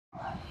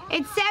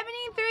It's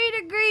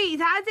 73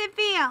 degrees. How's it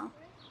feel?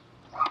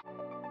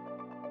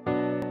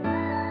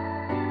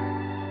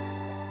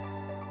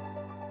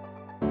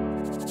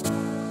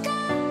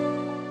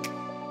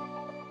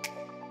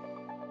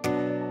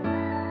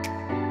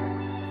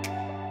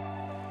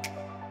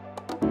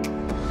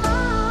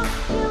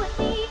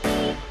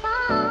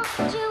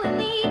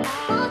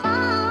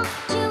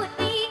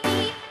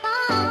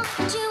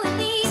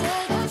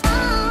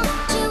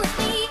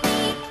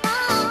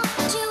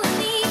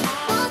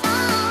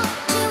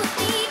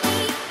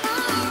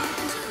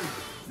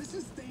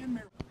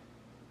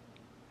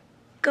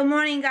 Good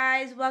morning,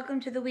 guys. Welcome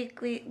to the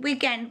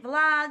weekend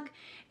vlog.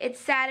 It's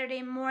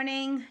Saturday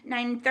morning,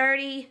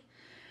 9:30.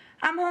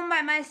 I'm home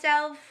by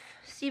myself.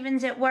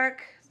 Steven's at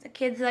work. The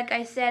kids, like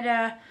I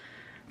said,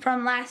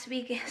 from last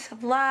week's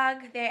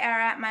vlog, they are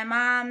at my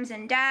mom's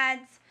and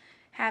dad's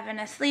having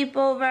a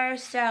sleepover.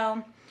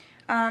 So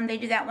they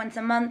do that once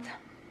a month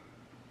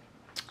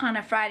on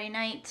a Friday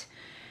night.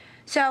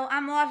 So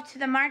I'm off to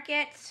the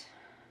market,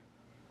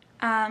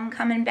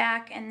 coming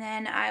back, and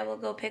then I will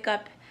go pick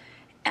up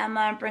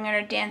Emma, bring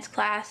her to dance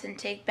class, and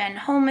take Ben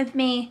home with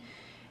me.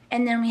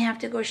 And then we have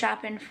to go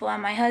shopping for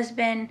my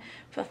husband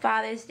for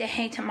Father's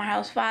Day.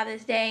 Tomorrow's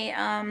Father's Day.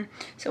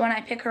 So when I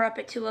pick her up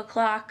at 2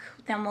 o'clock,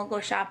 then we'll go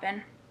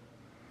shopping.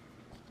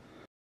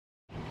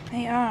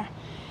 They are.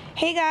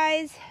 Hey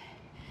guys,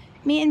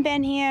 me and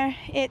Ben here.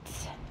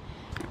 It's,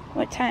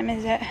 what time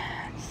is it?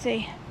 Let's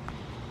see.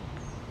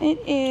 It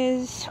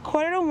is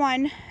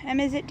 1:45.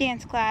 Emma's at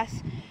dance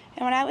class.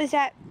 And when I was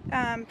at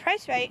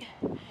Price Right,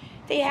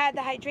 they had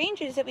the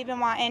hydrangeas that we've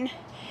been wanting,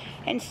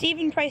 and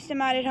Steven priced them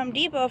out at Home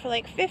Depot for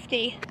like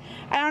 $50.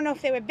 I don't know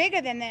if they were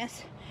bigger than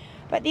this,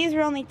 but these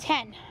were only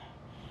 $10,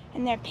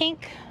 and they're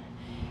pink,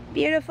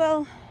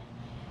 beautiful.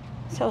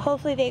 So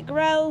hopefully they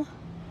grow.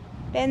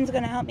 Ben's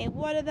gonna help me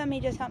water them.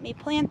 He just helped me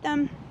plant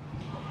them.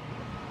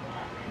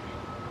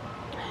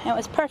 It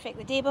was perfect.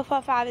 The day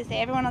before Father's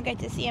Day. Everyone will get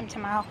to see him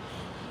tomorrow.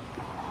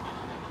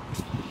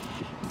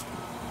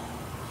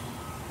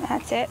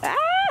 That's it.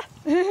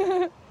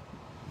 Ah!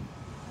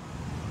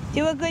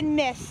 Do a good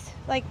miss,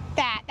 like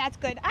that. That's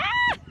good.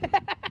 Ah!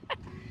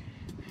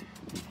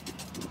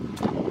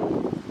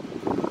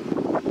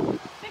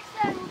 Fix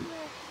that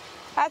over.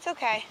 That's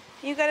okay.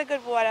 You got a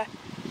good water.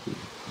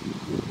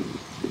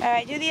 All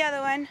right, do the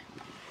other one.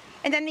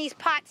 And then these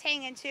pots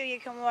hanging too, you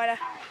can water.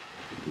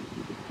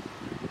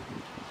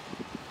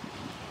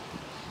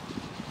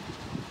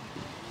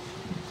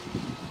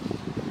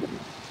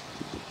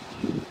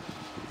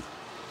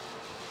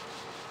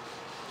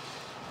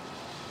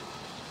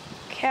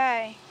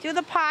 Okay, do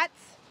the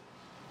pots.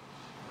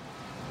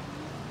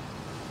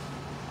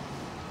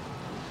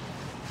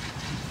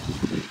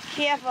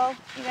 Careful,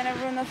 you're gonna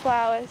ruin the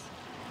flowers.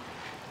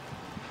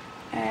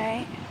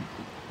 Alright.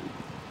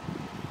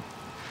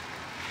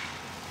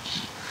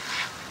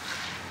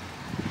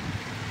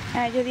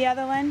 Alright, do the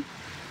other one.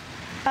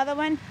 Other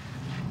one.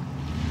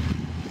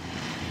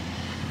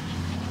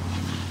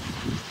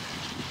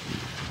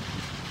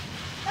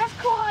 That's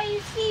cool how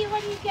you see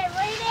when you get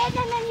right in,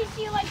 and then you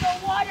see like the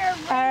water.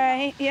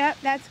 Alright, yep,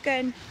 that's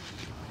good.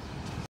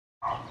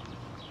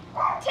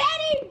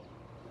 Teddy!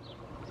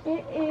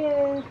 It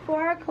is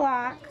 4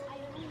 o'clock.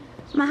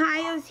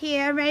 Mahayo's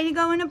here, ready to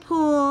go in the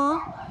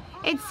pool.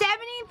 It's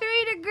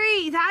 73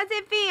 degrees. How's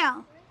it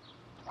feel?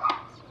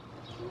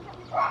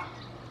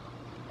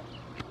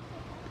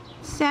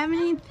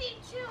 70.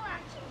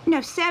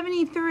 No,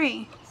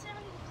 73.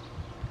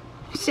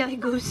 Silly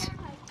goose.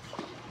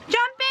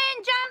 Jump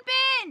in, jump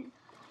in.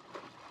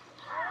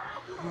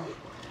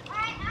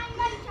 I'm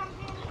gonna jump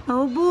in.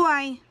 Oh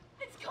boy.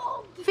 It's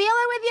cold. Feel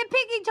it with your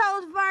pinky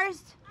toes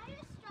first. I'm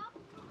gonna stop.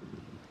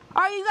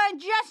 Or are you gonna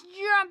just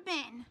jump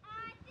in?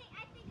 I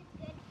think it's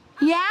good.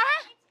 Yeah?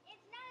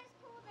 It's not as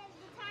cold as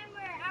the time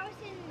where I was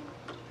in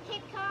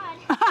Cape Cod.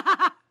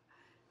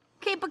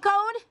 Cape of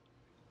Cod?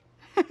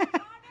 Water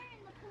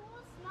in the pool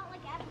smelled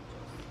like apple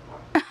juice.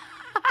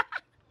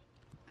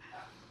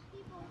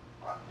 People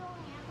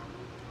throwing apple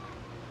juice in that.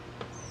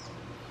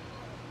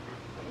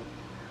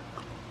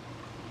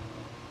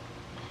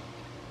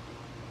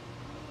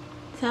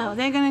 So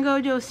they're gonna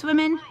go do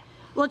swimming.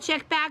 We'll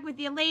check back with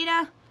you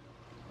later.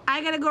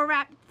 I gotta go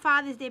wrap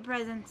Father's Day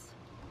presents.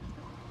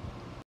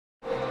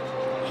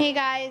 Hey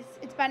guys,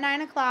 it's about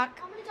 9 o'clock.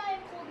 I'm gonna die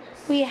of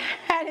coldness. We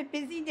had a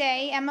busy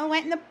day. Emma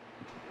went in the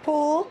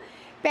pool.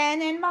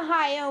 Ben and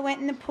Mahayo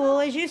went in the pool,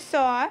 as you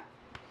saw,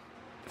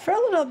 for a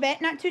little bit,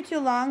 not too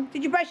long.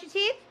 Did you brush your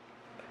teeth?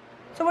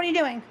 So what are you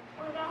doing?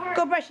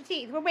 Go brush your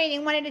teeth. We're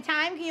waiting one at a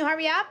time. Can you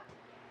hurry up?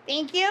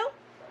 Thank you.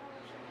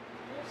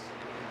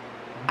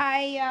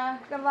 I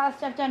got a lot of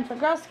stuff done for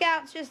Girl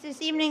Scouts just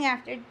this evening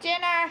after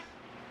dinner.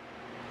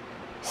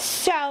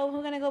 So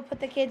we're going to go put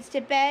the kids to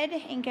bed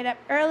and get up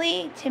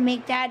early to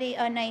make Daddy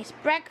a nice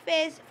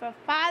breakfast for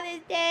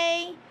Father's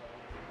Day.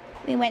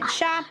 We went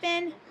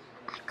shopping.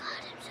 I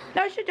got him something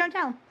No, shit, don't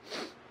tell him.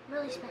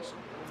 really special.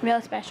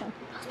 Real special.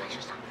 Real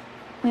special stuff.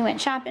 We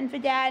went shopping for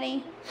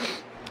Daddy.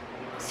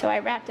 So I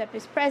wrapped up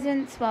his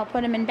presents while I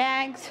put them in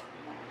bags.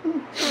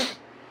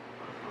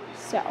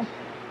 So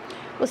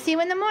We'll see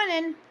you in the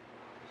morning.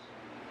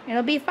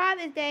 It'll be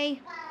Father's Day.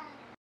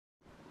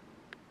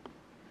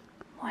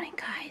 Morning,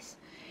 guys.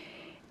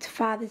 It's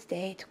Father's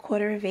Day. It's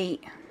 7:15.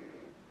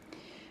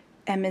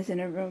 Emma's in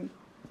her room.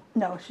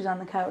 No, she's on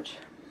the couch.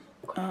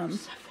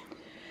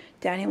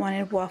 Daddy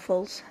wanted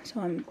waffles, so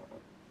I'm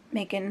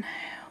making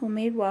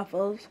homemade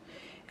waffles.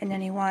 And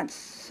then he wants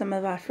some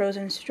of our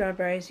frozen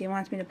strawberries. He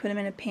wants me to put them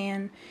in a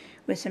pan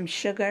with some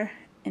sugar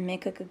and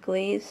make like a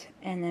glaze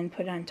and then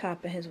put it on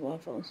top of his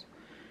waffles.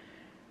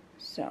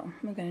 So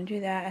we're going to do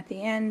that at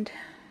the end.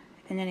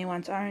 And then he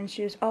wants orange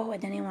juice. Oh,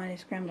 and then he wanted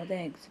scrambled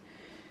eggs.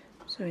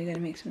 So we got to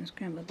make some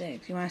scrambled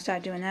eggs. You want to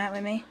start doing that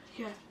with me?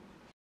 Yeah.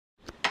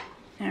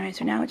 Alright,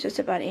 so now it's just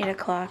about 8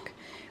 o'clock.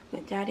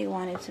 But Daddy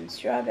wanted some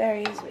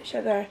strawberries with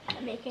sugar.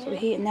 So we're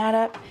heating that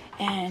up.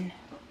 And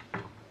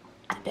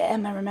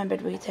Emma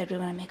remembered we said we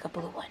want to make a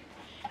blue one.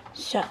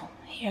 So,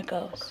 here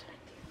goes.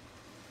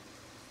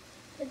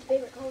 What's your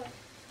favorite color?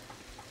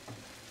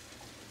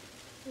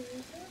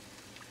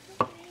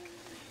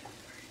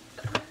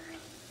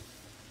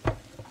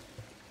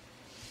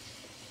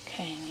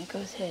 Okay, and here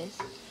goes his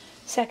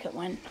second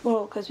one.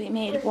 Well, because we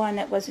made one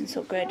that wasn't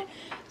so good.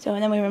 So,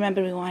 and then we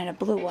remembered we wanted a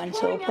blue one.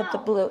 So we'll put the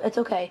blue. It's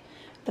okay.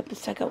 But the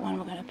second one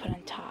we're going to put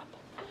on top.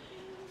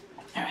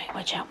 Alright,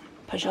 watch out.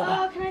 Push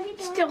over. Can I be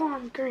done? Still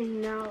on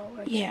green now.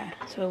 Yeah,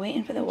 so we're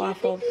waiting for the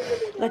waffle.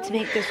 Let's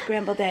make the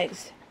scrambled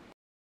eggs.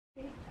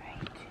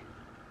 Alright.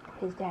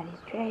 His daddy's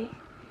tray.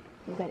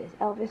 He's got his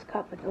Elvis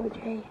cup with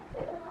OJ.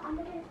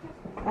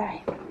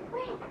 Alright.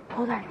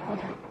 Hold on, hold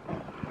on.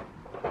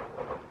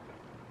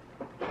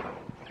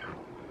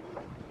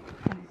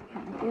 And he's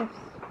getting the gifts.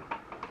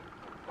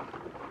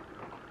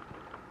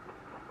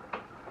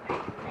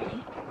 Ready?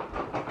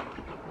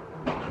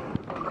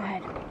 Go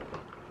ahead.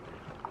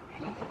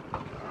 Ready?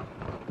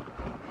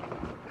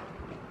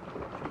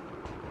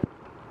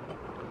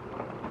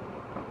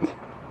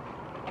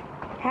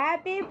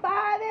 Happy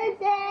Father's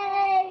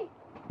Day!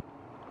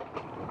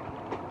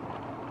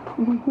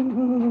 You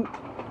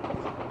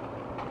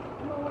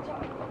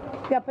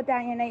gotta put that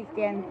on your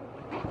nightstand.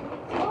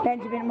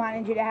 Benjamin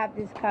wanted you to have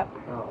this cup.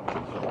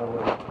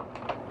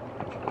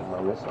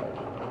 On this side.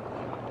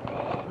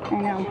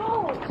 I know.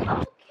 Okay.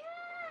 Can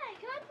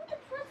I put the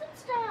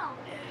presents down?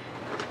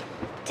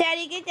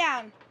 Teddy, get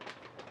down.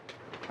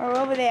 Or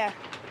over there.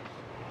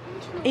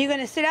 Are you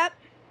gonna sit up?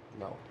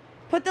 No.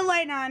 Put the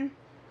light on.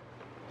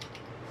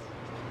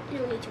 You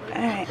don't need to.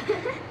 Alright.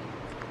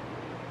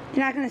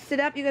 You're not gonna sit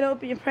up, you gotta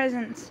open your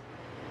presents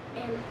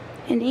And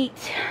and eat.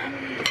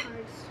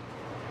 cards.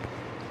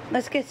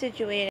 Let's get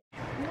situated.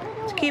 No.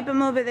 Let's keep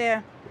him over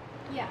there.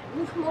 Yeah,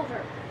 move him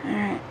over.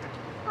 Alright.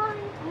 Hi.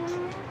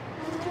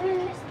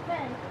 Kiss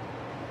Ben.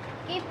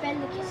 Give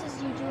Ben the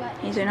kisses you do at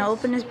He's gonna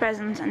open his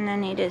presents and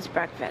then eat his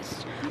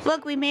breakfast.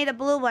 Look, we made a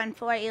blue one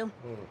for you.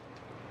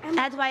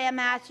 That's why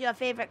Emma asked your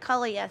favorite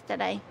color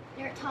yesterday.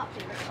 Your top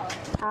favorite color.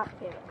 Top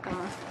favorite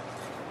color.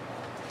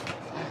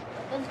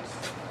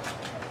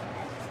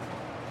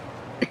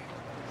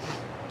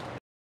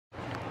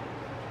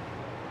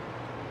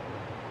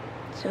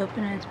 So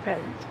open his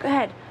presents. Go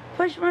ahead.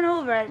 Push one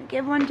over.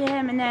 Give one to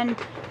him and then,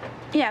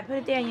 yeah, put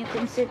it there and you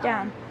can sit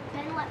down.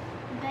 Ben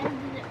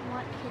didn't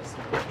want his.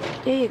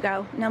 There you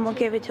go. And then we'll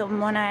give it to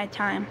him one at a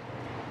time.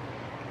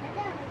 And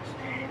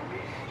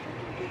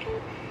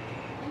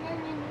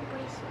then your new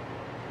bracelet.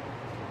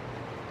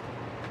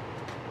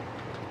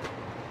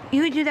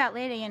 You could do that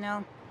later, you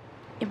know.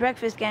 Your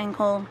breakfast's getting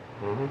cold.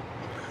 Mm-hmm.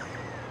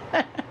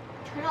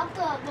 Turn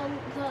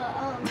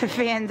off The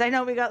fans. I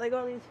know we got like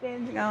all these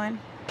fans going.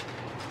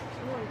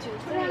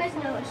 Put on his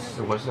nose.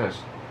 So what's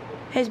this?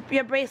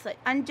 Your bracelet.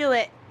 Undo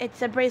it.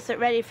 It's a bracelet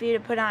ready for you to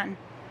put on.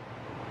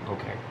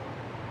 Okay.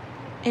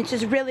 It's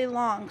just really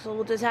long, so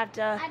we'll just have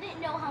to I didn't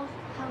know how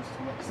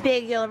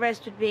big your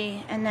wrist would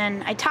be, and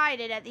then I tied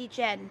it at each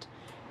end,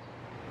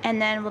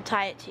 and then we'll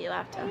tie it to you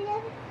after.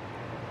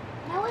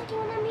 That was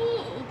doing to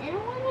me. He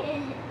didn't want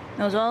it.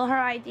 It was all her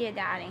idea,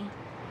 Daddy.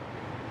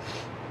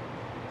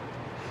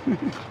 I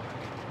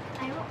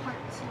wrote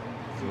hearts.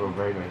 You were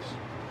very nice.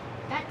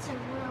 That's a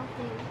real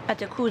thing.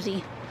 That's a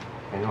koozie.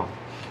 I know.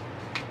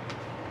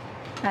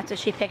 That's what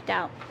she picked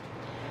out.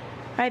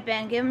 All right,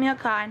 Ben, give him your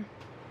card.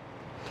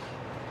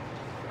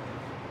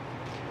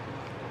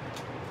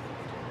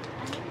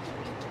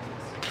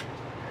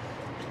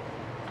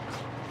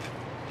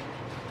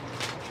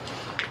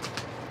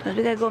 Because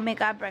we gotta go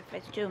make our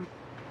breakfast too.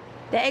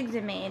 The eggs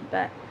are made,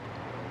 but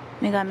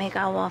we gotta make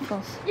our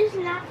waffles. This is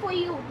not for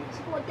you. It's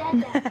for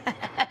Dada.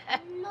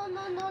 No,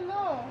 no, no,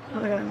 no.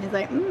 He's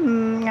like,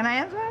 can I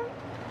have some?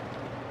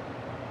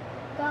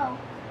 Go.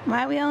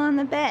 Why are we all on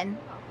the bed?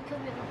 Because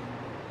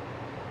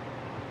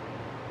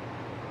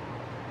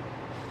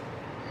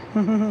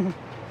we don't.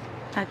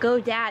 A Go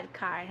Dad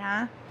card,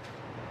 huh?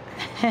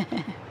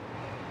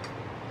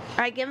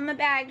 Alright, give him a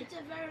bag. It's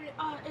a very,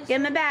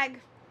 Give him a bag.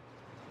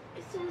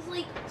 it says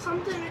like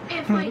something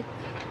if like,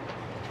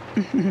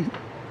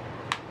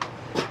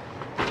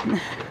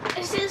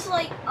 it says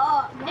like,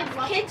 if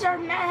kids are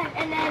mad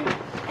and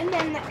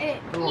then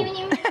it, Oh.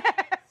 even it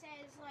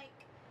says like,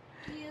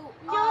 you,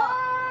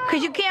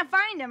 Because you can't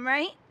find them,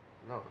 right?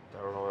 No,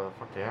 I don't know where the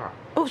fuck they are.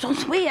 Oh, so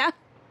sweet.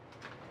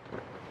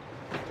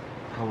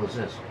 How was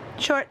this?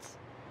 Shorts.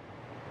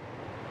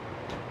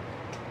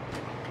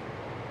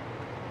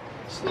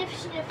 Sniff,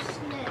 sniff,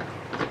 sniff.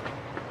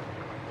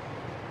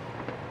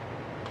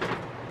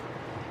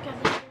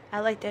 I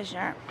like this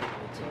shirt. Me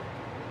too.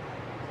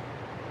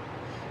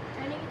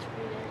 I think it's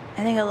pretty good.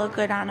 I think it'll look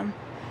good on him.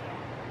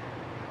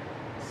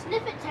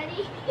 Sniff it,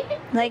 Teddy.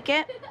 Like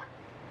it?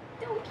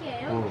 Don't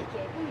care. Don't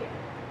care. Come here.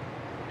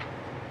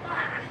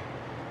 Ah.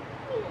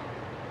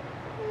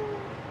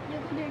 You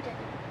go there,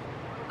 Teddy.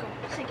 Okay.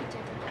 Second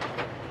Teddy.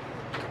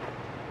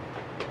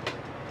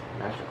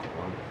 Magical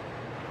one.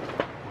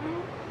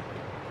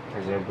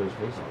 Has everybody's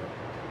face on it.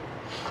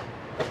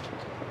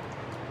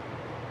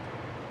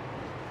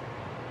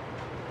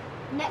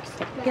 Next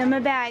bag. Give him a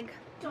bag.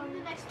 On the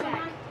next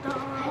bag.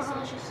 Has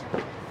delicious.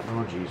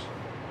 Oh, jeez.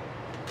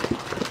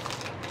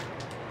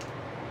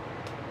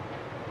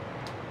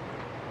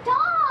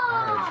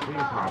 Alright, screen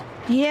pop.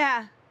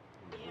 Yeah.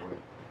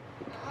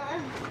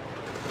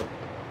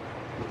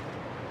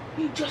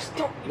 You just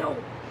don't know.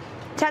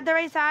 Is that the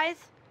right size?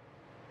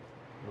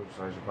 Which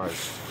size your bike?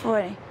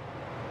 40.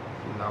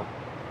 No.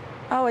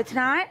 Oh, it's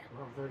not?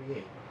 Well,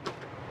 38.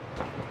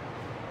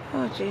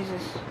 Oh,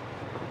 Jesus.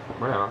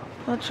 Well,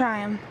 We'll try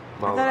them.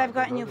 I thought I've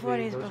gotten you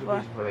 40s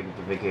before. For like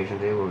the vacation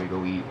day where we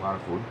go eat a lot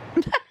of food.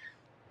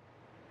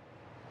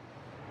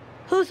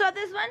 Who saw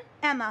this one?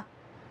 Emma.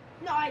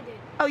 No, I did.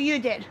 Oh, you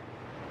did.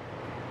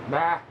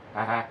 Bah.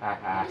 What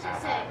does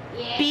it say?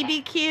 Yeah.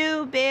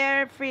 BBQ,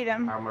 Bear,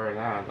 Freedom. I'm wearing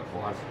that on the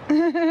fourth.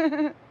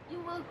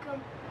 You're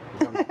welcome.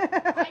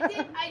 I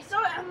did. I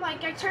saw it. I'm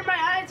like, I turned my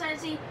eyes and I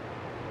see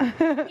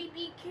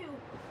BBQ.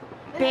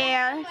 And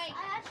Bear. I'm like,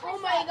 oh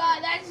my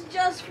God, that's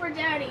just for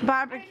Daddy.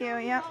 Barbecue, I know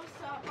he yep. loves,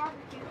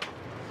 barbecue.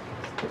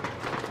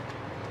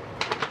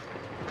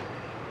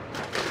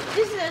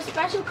 This is a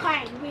special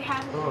kind we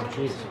haven't Oh, ever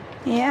jeez. seen.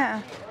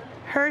 Yeah.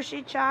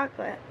 Hershey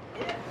chocolate.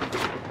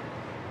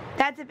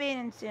 That's a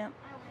bathing suit. I like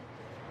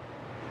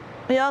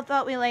We all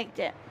thought we liked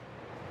it.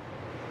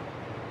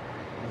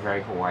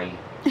 Very Hawaii.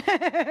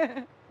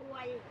 it.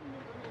 Why?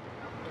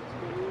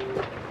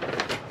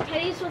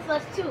 Teddy's with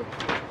us too.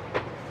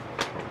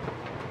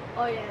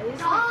 Oh yeah, this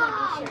is a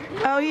funny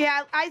shirt. Oh,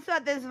 yeah. I saw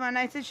this one.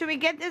 I said, should we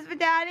get this for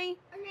Daddy?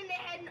 And then they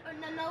had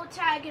a no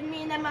tag, and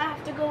me and them I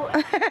have to go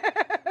and get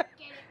it.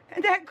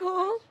 Isn't that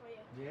cool? For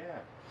you. Yeah.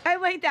 I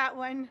like that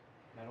one.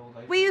 That old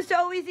ice We used to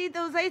always eat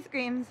those ice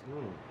creams.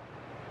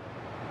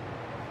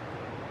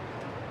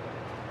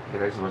 The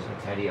next one was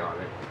a Teddy on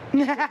it.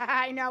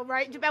 I know,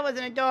 right? Too bad it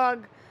wasn't a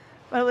dog,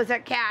 but it was a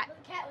cat.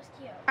 But the cat was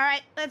cute. All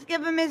right, let's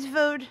give him his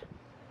food.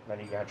 Then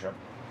he got you.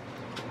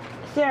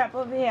 Syrup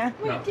over here.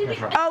 Wait, No, did we?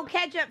 that's right. Oh,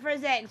 ketchup for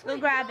his eggs. Go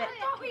Wait, grab no, it. I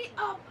thought we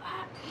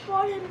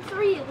bought him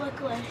 3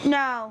 licorice.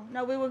 No,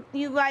 we were.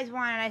 You guys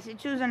wanted. I said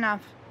choose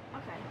enough.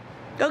 Okay.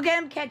 Go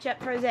get him ketchup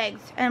for his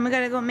eggs, and we're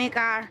gonna go make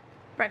our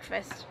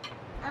breakfast.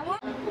 I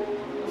want.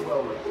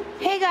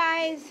 Hey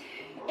guys,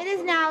 it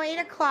is now 8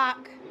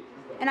 o'clock,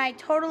 and I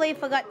totally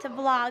forgot to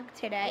vlog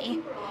today.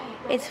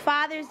 It's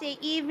Father's Day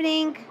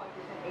evening.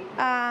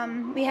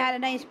 We had a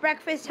nice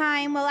breakfast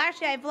time. Well,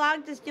 actually, I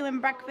vlogged us doing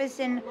breakfast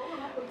and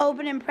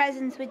opening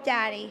presents with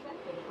Daddy.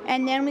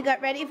 And then we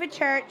got ready for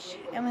church,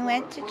 and we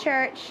went to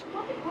church.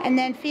 And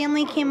then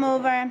family came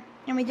over,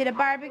 and we did a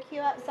barbecue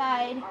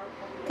outside.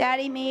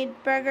 Daddy made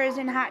burgers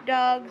and hot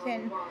dogs,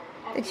 and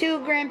the 2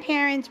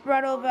 grandparents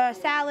brought over a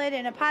salad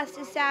and a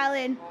pasta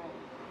salad.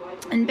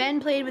 And Ben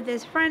played with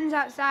his friends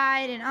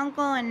outside, and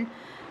Uncle and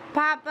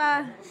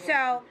Papa.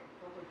 So,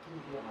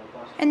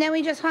 and then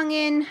we just hung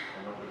in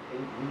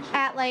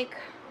at like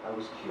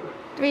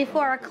 3,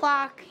 4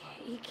 o'clock.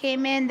 He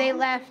came in, they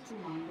left,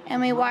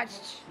 and we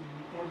watched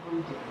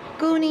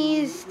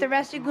Goonies, the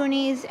rest of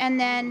Goonies, and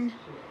then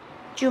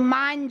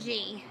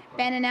Jumanji.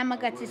 Ben and Emma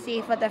got to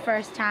see for the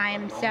first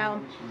time. So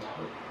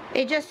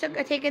they just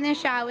taken their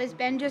showers.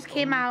 Ben just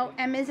came out.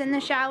 Emma's in the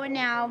shower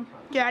now.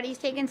 Daddy's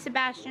taking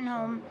Sebastian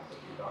home.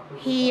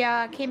 He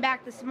came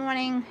back this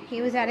morning.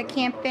 He was at a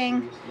camp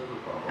thing.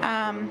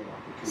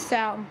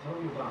 So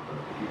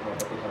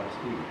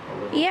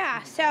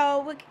yeah,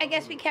 so I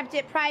guess we kept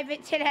it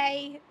private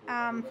today,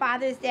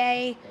 Father's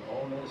Day.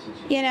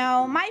 You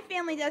know, my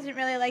family doesn't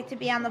really like to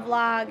be on the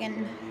vlog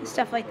and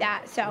stuff like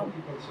that, so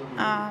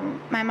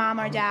my mom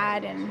or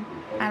dad, and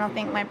I don't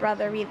think my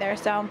brother either,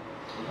 so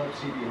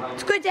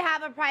it's good to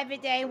have a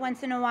private day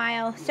once in a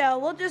while. So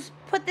we'll just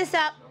put this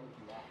up,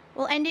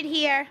 we'll end it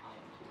here,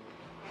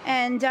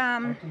 and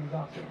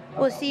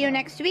we'll see you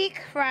next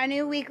week for our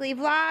new weekly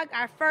vlog,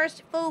 our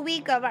first full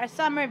week of our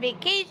summer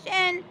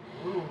vacation.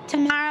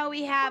 Tomorrow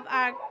we have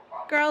our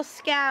Girl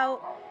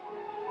Scout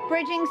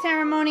bridging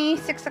ceremony,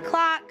 6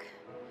 o'clock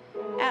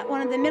at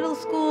one of the middle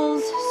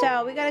schools.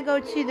 So we gotta go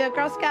to the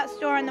Girl Scout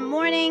store in the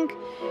morning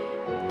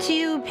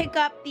to pick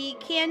up the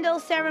candle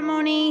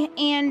ceremony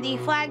and the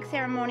flag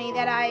ceremony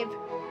that I've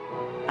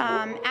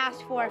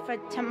asked for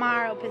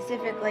tomorrow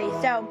specifically.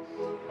 So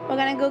we're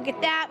gonna go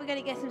get that. We're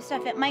gonna get some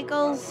stuff at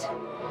Michael's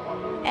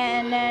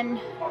and then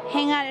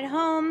hang out at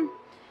home.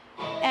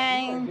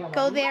 and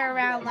go there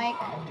around like,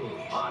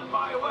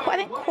 I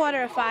think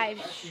 4:45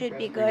 should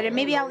be good, and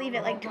maybe I'll leave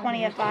it like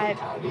 20 or 5.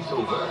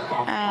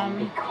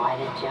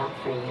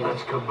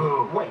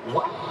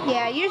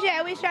 Yeah, usually I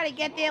always try to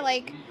get there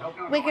like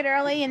wicked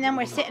early, and then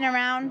we're sitting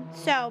around.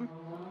 So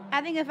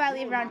I think if I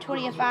leave around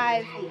 20 or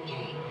 5,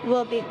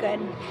 we'll be good.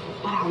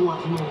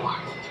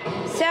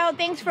 So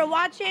thanks for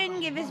watching.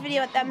 Give this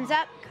video a thumbs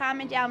up.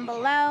 Comment down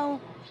below.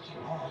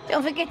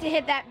 Don't forget to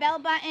hit that bell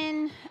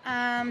button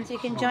so you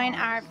can join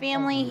our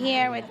family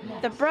here with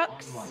the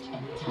Brooks.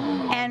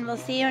 And we'll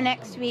see you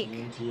next week.